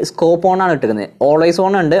ഇതിൽ സ്കോപ്പ് ഓൺ ആണ് ഇട്ടിരിക്കുന്നത്. ഓൾവേസ്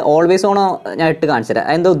ഓൺ ഉണ്ട്, ഓൾവേസ് ഓൺ ഞാൻ ഇട്ട് കാണിച്ചു തരാം.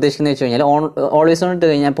 എന്താ ഉദ്ദേശിക്കുന്നത് വെച്ച് കഴിഞ്ഞാൽ ഓൾവേസ് ഓൺ ഇട്ട്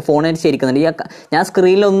കഴിഞ്ഞാൽ ഇപ്പോൾ ഫോണിൽ ശരിക്കുന്നുണ്ട്. ഞാൻ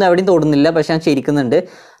സ്ക്രീനിലൊന്നും എവിടെയും തൊടുന്നില്ല, പക്ഷേ ഞാൻ ശരിക്കുന്നുണ്ട്.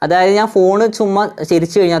 അതായത് ഞാൻ ഫോണ് ചുമ്മാ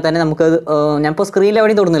ശരിച്ചു കഴിഞ്ഞാൽ തന്നെ നമുക്കത് ഞാൻ ഇപ്പോൾ സ്ക്രീനിൽ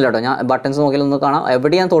എവിടെയും തൊടുന്നില്ല കേട്ടോ. ഞാൻ ബട്ടൺസ് നോക്കിയാലൊന്നും കാണാം,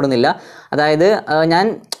 എവിടെയും ഞാൻ തൊടുന്നില്ല. അതായത് ഞാൻ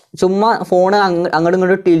ചുമ്മാ ഫോണ് അങ്ങോട്ടും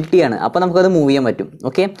ഇങ്ങോട്ടും ടിൽറ്റ് ചെയ്യാണ്, അപ്പോൾ നമുക്കത് മൂവ് ചെയ്യാൻ പറ്റും.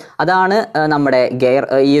 ഓക്കെ, അതാണ് നമ്മുടെ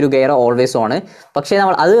ഈ ഒരു ഗെയർ ഓൾവേസ് ഓൺ. പക്ഷേ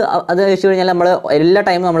അത് വെച്ച് കഴിഞ്ഞാൽ നമ്മൾ എല്ലാ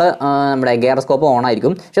ടൈമും നമ്മുടെ ഗെയറോസ്കോപ്പ് ഓൺ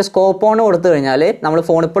ആയിരിക്കും. പക്ഷേ സ്കോപ്പ് ഓൺ കൊടുത്തു കഴിഞ്ഞാൽ നമ്മൾ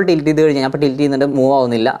ഫോൺ ഇപ്പോൾ ടിൽറ്റ് ചെയ്ത് കഴിഞ്ഞാൽ അപ്പോൾ ടിൽറ്റ് ചെയ്യുന്നുണ്ട്, മൂവ്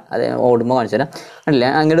ആവുന്നില്ല. അത് ഓടുമ്പോൾ കാണിച്ചു തരാം, അല്ലേ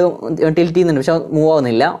അങ്ങോട്ട് ടിൽറ്റ് ചെയ്യുന്നുണ്ട്, പക്ഷേ മൂവ്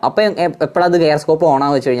ആവുന്നില്ല. അപ്പോൾ എപ്പോഴത് ഗെയറോസ്കോപ്പ് ഓൺ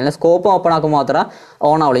ആകുക വെച്ച് കഴിഞ്ഞാൽ സ്കോപ്പ് ഓപ്പൺ ആക്കുമ്പോൾ മാത്രമേ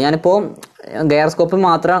ഓൺ ആവുള്ളൂ. ഞാനിപ്പോൾ ഗെയറോസ്കോപ്പ്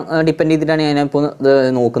മാത്രം ഡിപ്പെൻഡ് ചെയ്തിട്ടാണ് ഞാനിപ്പോൾ ഇത്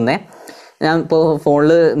നോക്കുന്നത്. ഞാൻ ഇപ്പോൾ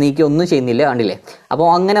ഫോണിൽ നീക്കി ഒന്നും ചെയ്യുന്നില്ല, കണ്ടില്ലേ. അപ്പോൾ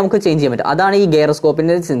അങ്ങനെ നമുക്ക് ചേഞ്ച് ചെയ്യാൻ പറ്റും. അതാണ് ഈ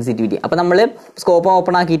ഗൈറോസ്കോപ്പിൻ്റെ സെൻസിറ്റിവിറ്റി. അപ്പോൾ നമ്മൾ സ്കോപ്പ്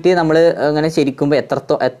ഓപ്പൺ ആക്കിയിട്ട് നമ്മൾ അങ്ങനെ ശരിക്കുമ്പോൾ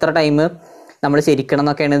എത്ര ടൈം നമ്മൾ ശരിക്കണം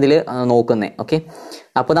എന്നൊക്കെയാണ് ഇതിൽ നോക്കുന്നത്. ഓക്കെ,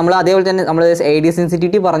 അപ്പോൾ നമ്മൾ അതേപോലെ തന്നെ നമ്മൾ AD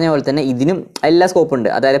സെൻസിറ്റിവിറ്റി പറഞ്ഞ പോലെ തന്നെ ഇതിനും എല്ലാ സ്കോപ്പ് ഉണ്ട്.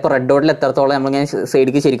 അതായത് ഇപ്പോൾ റെഡ് ഡോട്ടിൽ എത്രത്തോളം നമ്മളിങ്ങനെ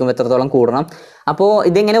സൈഡിലേക്ക് ശരിക്കുമ്പോൾ എത്രത്തോളം കൂടണം. അപ്പോൾ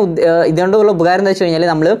ഇതുകൊണ്ടുള്ള ഉപകാരം എന്താ വെച്ച് കഴിഞ്ഞാൽ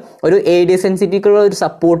നമ്മൾ ഒരു AD സെൻസിറ്റിവിറ്റിക്കുള്ള ഒരു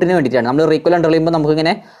സപ്പോർട്ടിന് വേണ്ടിയിട്ടാണ്. നമ്മൾ റീക്കോൾ കൺട്രോൾ ചെയ്യുമ്പോൾ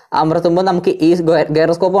നമുക്കിങ്ങനെ അമർത്തുമ്പോൾ നമുക്ക് ഈ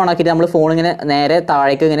ഗൈറോസ്കോപ്പ് ഓൺ ആക്കിയിട്ട് നമ്മൾ ഫോൺ ഇങ്ങനെ നേരെ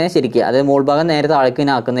താഴേക്ക് ഇങ്ങനെ ശരിക്കുക, അതായത് മോൾ ഭാഗം നേരെ താഴേക്ക്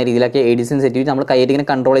ഇങ്ങനെ ആക്കുന്ന രീതിയിലൊക്കെ AD സെൻസിറ്റിവിറ്റി നമ്മൾ കൈയായിട്ട് ഇങ്ങനെ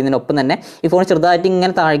കൺട്രോൾ ചെയ്യുന്നതിനൊപ്പം തന്നെ ഈ ഫോൺ ചെറുതായിട്ട്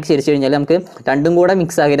ഇങ്ങനെ താഴേക്ക് ശരിച്ചു കഴിഞ്ഞാൽ നമുക്ക് രണ്ടും കൂടെ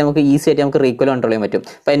മിക്സ് ആക്കിയിട്ട് നമുക്ക് ഈസി ആയിട്ട് നമുക്ക് റീക്കോൾ കൺട്രോൾ ചെയ്യാൻ പറ്റും.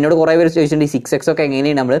 അപ്പോൾ എന്നോട് കുറേ പേര് ചോദിച്ചിട്ടുണ്ട് ഈ 6x ഒക്കെ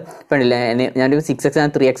എങ്ങനെയാണ് നമ്മൾ കണ്ടില്ല. ഞാനൊരു 6x ഞാൻ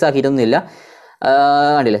 3x ആക്കിയിട്ടൊന്നുമില്ല,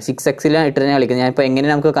 കണ്ടില്ല 6xലാണ് ഇട്ട് തന്നെ കളിക്കുന്നത്. ഞാനിപ്പോൾ എങ്ങനെ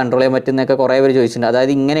നമുക്ക് കൺട്രോൾ ചെയ്യാൻ പറ്റുന്നതൊക്കെ കുറേ പേര് ചോദിച്ചിട്ടുണ്ട്.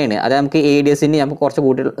 അതായത് ഇങ്ങനെയാണ്, അതായത് നമുക്ക് ADSന് നമുക്ക് കുറച്ച്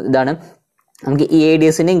കൂട്ടി ഇതാണ്, നമുക്ക് ഈ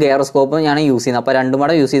ADSൻ്റെയും ഗൈറോസ്കോപ്പും ഞാൻ യൂസ് ചെയ്യുന്നത്. അപ്പോൾ രണ്ടും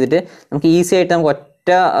കൂടെ യൂസ് ചെയ്തിട്ട് നമുക്ക് ഈസി ആയിട്ട് നമുക്ക് ഒറ്റ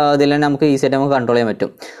ഇതിൽ തന്നെ നമുക്ക് ഈസി ആയിട്ട് നമുക്ക് കൺട്രോൾ ചെയ്യാൻ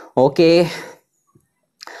പറ്റും. ഓക്കെ,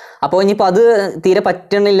 അപ്പോൾ ഇനിയിപ്പോൾ അത് തീരെ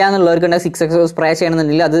പറ്റണില്ല എന്നുള്ളവർക്കുണ്ടെങ്കിൽ 6x സ്പ്രേ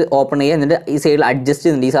ചെയ്യണമെന്നുണ്ടെങ്കിൽ അത് ഓപ്പൺ ചെയ്യുക, എന്നിട്ട് ഈ സൈഡിൽ അഡ്ജസ്റ്റ്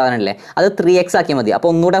ചെയ്യുന്നുണ്ട് ഈ സാധനമല്ലേ, അത് 3x ആക്കിയാൽ മതി.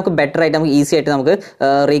 അപ്പോൾ ഒന്നുകൂടെ നമുക്ക് ബെറ്റർ ആയിട്ട് നമുക്ക് ഈസി ആയിട്ട് നമുക്ക്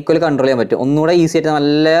റീക്കോയിൽ കൺട്രോൾ ചെയ്യാൻ പറ്റും. ഒന്നുകൂടെ ഈസി ആയിട്ട്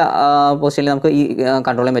നല്ല പൊസിഷനിൽ നമുക്ക് ഈ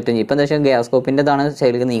കൺട്രോൾ ചെയ്യാൻ പറ്റും. ഇപ്പം എന്താ വെച്ചാൽ ഗ്യാസ്കോപ്പിൻ്റെതാണ്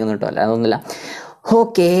സൈഡിലേക്ക് നീങ്ങുന്നു കേട്ടോ, അല്ല അതൊന്നുമില്ല.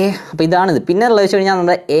 ഓക്കെ, അപ്പോൾ ഇതാണിത്. പിന്നെ ഉള്ളത് വെച്ച് കഴിഞ്ഞാൽ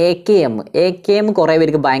നമ്മുടെ AK-M കുറേ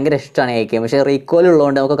പേർക്ക് ഭയങ്കര ഇഷ്ടമാണ് AK-M, പക്ഷേ റീക്കോയിൽ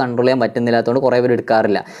ഉള്ളതുകൊണ്ട് നമുക്ക് കൺട്രോൾ ചെയ്യാൻ പറ്റുന്നില്ലാത്തതുകൊണ്ട് കുറേ പേര്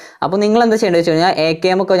എടുക്കാറില്ല. അപ്പോൾ നിങ്ങൾ എന്താ ചെയ്യേണ്ടത് വെച്ച് കഴിഞ്ഞാൽ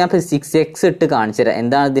AK-M ഒക്കെ ഞാൻ 6x ഇട്ട് കാണിച്ചു തരാം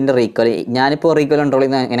എന്താണ് ഇതിൻ്റെ റീക്കോയിൽ. ഞാനിപ്പോൾ റീക്കോയിൽ കൺട്രോൾ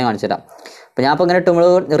ചെയ്യുന്നത് എങ്ങനെ കാണിച്ചു തരാം. അപ്പോൾ ഞാൻ അപ്പോൾ ഇങ്ങനെ ഇട്ടുമ്പോൾ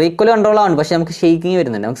റീക്കോയിൽ കൺട്രോൾ ആണ്, പക്ഷേ നമുക്ക് ഷെയ്ക്കിങ്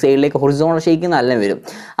വരുന്നുണ്ട്, നമുക്ക് സൈഡിലേക്ക് ഹൊറിസോണൽ ഷെയ്ക്കിങ് നല്ല വരും.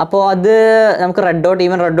 അപ്പോൾ അത് നമുക്ക് റെഡ് ഡോട്ട്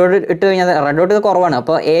ഇട്ട് കഴിഞ്ഞാൽ റെഡ് ഡോട്ട് ഇത് കുറവാണ്.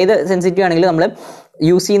 അപ്പോൾ ഏത് സെൻസിറ്റീവ് ആണെങ്കിലും നമ്മൾ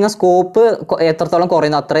യൂസ് ചെയ്യുന്ന സ്കോപ്പ് എത്രത്തോളം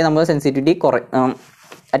കുറയുന്നു അത്രയും നമ്മൾ സെൻസിറ്റിവിറ്റി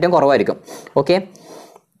ഏറ്റവും കുറവായിരിക്കും. ഓക്കെ,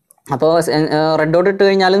 അപ്പോൾ റെഡ് ഡോട്ട് ഇട്ട്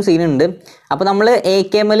കഴിഞ്ഞാലും സീനുണ്ട്. അപ്പോൾ നമ്മൾ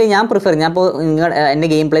AK-Mൽ ഞാൻ ഇപ്പോൾ എൻ്റെ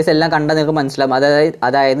ഗെയിം പ്ലേസ് എല്ലാം കണ്ടാൽ നിങ്ങൾക്ക് മനസ്സിലാവും.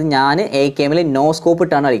 അതായത് ഞാൻ AK-Mൽ നോ സ്കോപ്പ്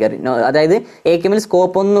ഇട്ടാണ് കളിക്കാറ്. അതായത് AK-Mൽ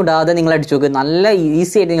സ്കോപ്പ് ഒന്നും ഇടാതെ നിങ്ങൾ അടിച്ചു നോക്ക്, നല്ല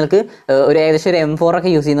ഈസി ആയിട്ട് നിങ്ങൾക്ക് ഒരു ഏകദേശം ഒരു M4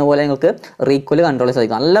 ഒക്കെ യൂസ് ചെയ്യുന്ന പോലെ നിങ്ങൾക്ക് റീക്കോയിൽ കൺട്രോൾ ചെയ്യാൻ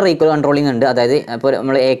സാധിക്കും. നല്ല റീക്കോയിൽ കൺട്രോളിംഗ് ഉണ്ട്. അതായത് ഇപ്പോൾ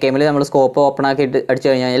നമ്മൾ AK-Mൽ നമ്മൾ സ്കോപ്പ് ഓപ്പൺ ആക്കിയിട്ട് അടിച്ചു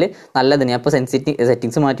കഴിഞ്ഞാൽ നല്ലത്. ഞാൻ ഇപ്പോൾ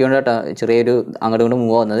സെറ്റിങ്സ് മാറ്റിക്കൊണ്ട് കേട്ടോ ചെറിയൊരു അങ്ങോട്ട് കൊണ്ട്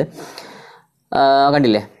മൂവ് ആവുന്നത്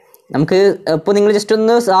കണ്ടില്ലേ. നമുക്ക് ഇപ്പോൾ നിങ്ങൾ ജസ്റ്റ്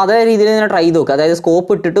ഒന്ന് സാധാരണ രീതിയിൽ ഇങ്ങനെ ട്രൈ ചെയ്ത് നോക്കുക. അതായത്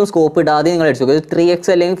സ്കോപ്പ് ഇട്ടിട്ടും സ്കോപ്പ് ഇടാതെ നിങ്ങൾ അടിച്ചു നോക്കുക.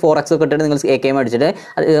 3x അല്ലെങ്കിൽ 4x ഒക്കെ ഇട്ടിട്ട് നിങ്ങൾ AK-M അടിച്ചിട്ട്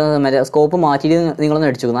മറ്റേ സ്കോപ്പ് മാറ്റിയിട്ട് നിങ്ങളൊന്ന്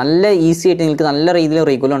അടിച്ചു നോക്കുക. നല്ല ഈസി ആയിട്ട് നിങ്ങൾക്ക് നല്ല രീതിയിൽ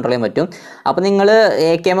റീക്കോയിൽ കൺട്രോൾ ചെയ്യാൻ പറ്റും. അപ്പോൾ നിങ്ങൾ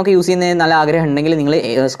AK-M ഒക്കെ യൂസ് ചെയ്യുന്നതിന് നല്ല ആഗ്രഹം ഉണ്ടെങ്കിൽ നിങ്ങൾ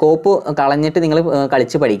സ്കോപ്പ് കളഞ്ഞിട്ട് നിങ്ങൾ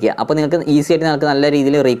കളിച്ച് പഠിക്കുക. അപ്പോൾ നിങ്ങൾക്ക് ഈസി ആയിട്ട് നിങ്ങൾക്ക് നല്ല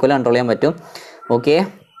രീതിയിൽ റീക്കോയിൽ കൺട്രോൾ ചെയ്യാൻ പറ്റും. ഓക്കെ,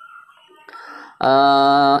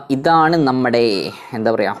 ഇതാണ് നമ്മുടെ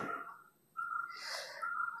എന്താ പറയുക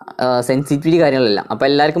സെൻസിറ്റിവിറ്റി കാര്യങ്ങളെല്ലാം. അപ്പോൾ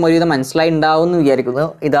എല്ലാവർക്കും ഒരുവിധം മനസ്സിലായി ഉണ്ടാവും എന്ന് വിചാരിക്കുന്നു.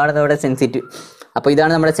 ഇതാണ് നമ്മുടെ സെൻസിറ്റിവ്. അപ്പോൾ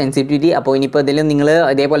ഇതാണ് നമ്മുടെ സെൻസിറ്റിവിറ്റി. അപ്പോൾ ഇനിയിപ്പോൾ ഇതിൽ നിങ്ങൾ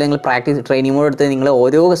ഇതേപോലെ നിങ്ങൾ ട്രെയിനിങ് മോഡ് എടുത്ത് നിങ്ങൾ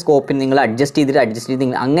ഓരോ സ്കോപ്പിന് നിങ്ങൾ അഡ്ജസ്റ്റ് ചെയ്തിട്ട്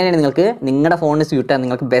നിങ്ങൾ അങ്ങനെയാണ് നിങ്ങൾക്ക് നിങ്ങളുടെ ഫോണിന് സ്യൂട്ടാണ്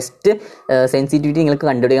നിങ്ങൾക്ക് ബെസ്റ്റ് സെൻസിറ്റിവിറ്റി നിങ്ങൾക്ക്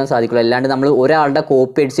കണ്ടുപിടിക്കാൻ സാധിക്കുള്ളൂ. അല്ലാണ്ട് നമ്മൾ ഒരാളുടെ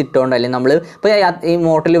കോപ്പി അടിച്ചിട്ടുണ്ടോ അല്ലെങ്കിൽ നമ്മൾ ഇപ്പോൾ ഈ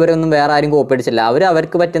മോട്ടറിൽ ഇവരൊന്നും വേറെ ആരും കോപ്പി അടിച്ചില്ല.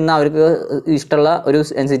 അവർക്ക് പറ്റുന്ന അവർക്ക് ഇഷ്ടമുള്ള ഒരു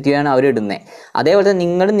സെൻസിറ്റിവിറ്റിയാണ് അവർ ഇടുന്നത്. അതേപോലെ തന്നെ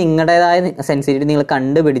നിങ്ങൾ നിങ്ങളുടേതായ സെൻസിറ്റിവിറ്റി നിങ്ങൾ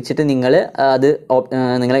കണ്ടുപിടിച്ചിട്ട് നിങ്ങൾ അത്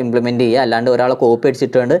നിങ്ങൾ ഇംപ്ലിമെൻറ്റ് ചെയ്യുക. അല്ലാണ്ട് ഒരാളെ കോപ്പി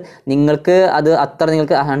അടിച്ചിട്ടുണ്ട് നിങ്ങൾക്ക് അത് അത്ര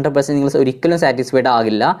നിങ്ങൾക്ക് 100% നിങ്ങൾ ഒരിക്കലും സാറ്റിസ്ഫൈഡ്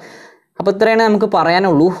ആകില്ല. അപ്പോൾ ഇത്രയാണ് നമുക്ക്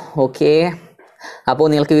പറയാനുള്ളൂ. ഓക്കെ, അപ്പോൾ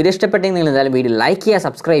നിങ്ങൾക്ക് വീഡിയോ ഇഷ്ടപ്പെട്ടെങ്കിൽ നിങ്ങൾ എന്തായാലും വീഡിയോ ലൈക്ക് ചെയ്യുക,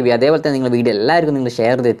 സബ്സ്ക്രൈബ് ചെയ്യുക. അതേപോലെ തന്നെ നിങ്ങൾ വീഡിയോ എല്ലാവർക്കും നിങ്ങൾ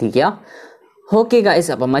ഷെയർ ചെയ്ത് എത്തിക്കുക. ഓക്കെ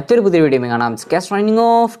ഗൈസ്, അപ്പോൾ മറ്റൊരു പുതിയ വീഡിയോ കാണാം. Signing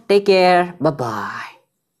off, take care, by.